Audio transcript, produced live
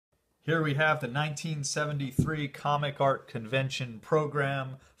Here we have the 1973 Comic Art Convention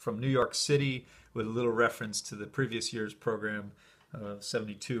program from New York City with a little reference to the previous year's program,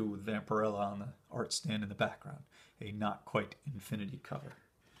 72, with Vampirella on the art stand in the background. A not quite infinity cover.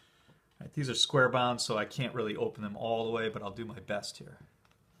 All right, these are square bound, so I can't really open them all the way, but I'll do my best here.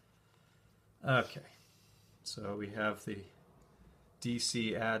 Okay, so we have the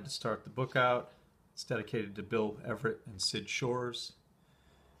DC ad to start the book out. It's dedicated to Bill Everett and Sid Shores.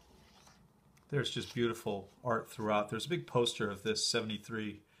 There's just beautiful art throughout. There's a big poster of this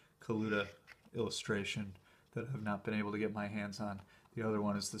 73 Kaluta illustration that I've not been able to get my hands on. The other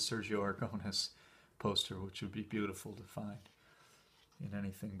one is the Sergio Aragonés poster, which would be beautiful to find in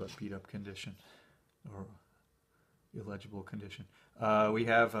anything but beat up condition or illegible condition. We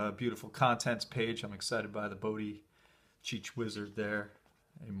have a beautiful contents page. I'm excited by the Bodhi Cheech Wizard there.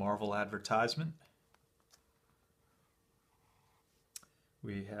 A Marvel advertisement.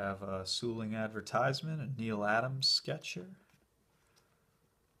 We have a Suling advertisement, a Neil Adams sketch here.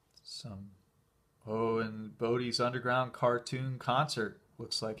 And Bodhi's Underground Cartoon Concert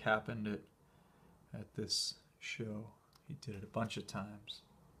looks like happened at this show. He did it a bunch of times.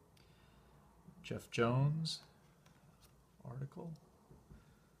 Jeff Jones article.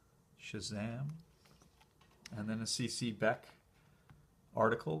 Shazam. And then a C.C. Beck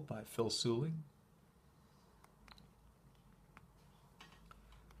article by Phil Suling.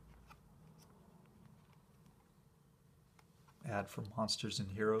 Ad for Monsters and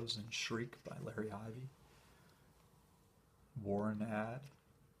Heroes and Shriek by Larry Ivey. Warren ad.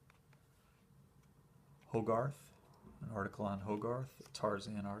 Hogarth, an article on Hogarth, a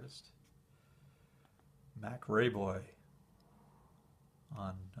Tarzan artist. Mac Rayboy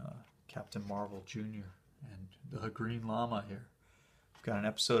on Captain Marvel Jr. and the Green Llama here. We've got an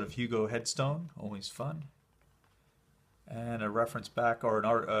episode of Hugo Headstone, always fun. And a reference back, or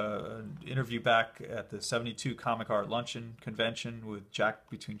an interview back at the 72 Comic Art Luncheon Convention with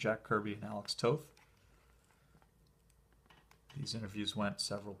between Jack Kirby and Alex Toth. These interviews went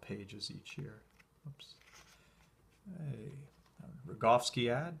several pages each year. Oops. A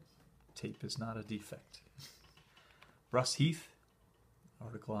Rogowski ad, tape is not a defect. Russ Heath,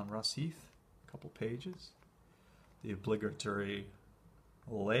 article on Russ Heath, a couple pages. The obligatory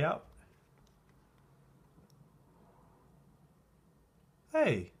layout.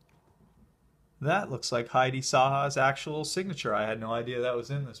 Hey, that looks like Heidi Saha's actual signature. I had no idea that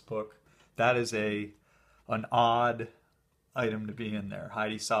was in this book. That is an odd item to be in there.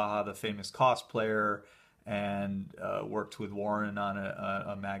 Heidi Saha, the famous cosplayer, and worked with Warren on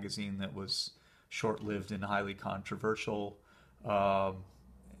a magazine that was short-lived and highly controversial.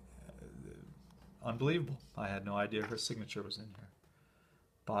 Unbelievable. I had no idea her signature was in here.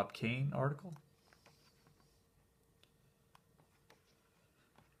 Bob Kane article.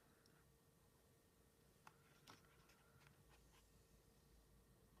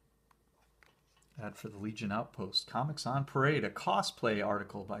 Ad for the Legion Outpost. Comics on Parade, a cosplay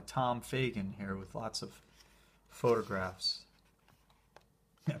article by Tom Fagan here with lots of photographs.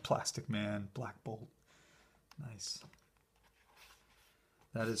 Yeah, Plastic Man, Black Bolt. Nice.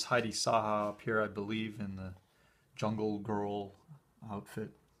 That is Heidi Saha up here, I believe, in the Jungle Girl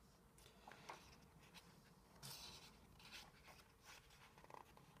outfit.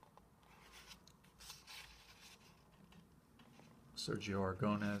 Sergio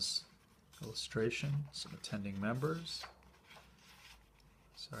Aragonés illustration, some attending members.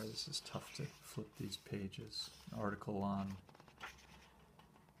 Sorry, this is tough to flip these pages. An article on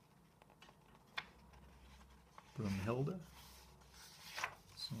Broomhilda.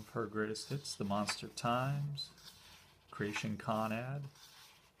 Some of her greatest hits, The Monster Times, Creation Con ad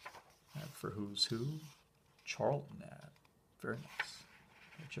for Who's Who, Charlton ad, very nice.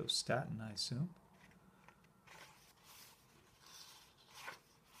 Joe Staton, I assume.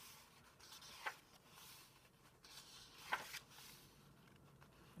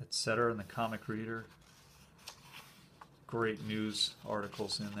 Etc. in the Comic Reader. Great news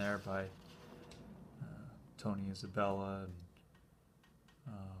articles in there by Tony Isabella and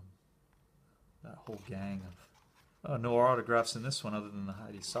that whole gang of... no autographs in this one other than the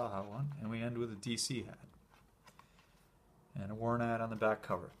Heidi Saha one. And we end with a DC ad. And a Warren ad on the back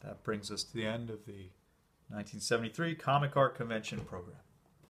cover. That brings us to the end of the 1973 Comic Art Convention program.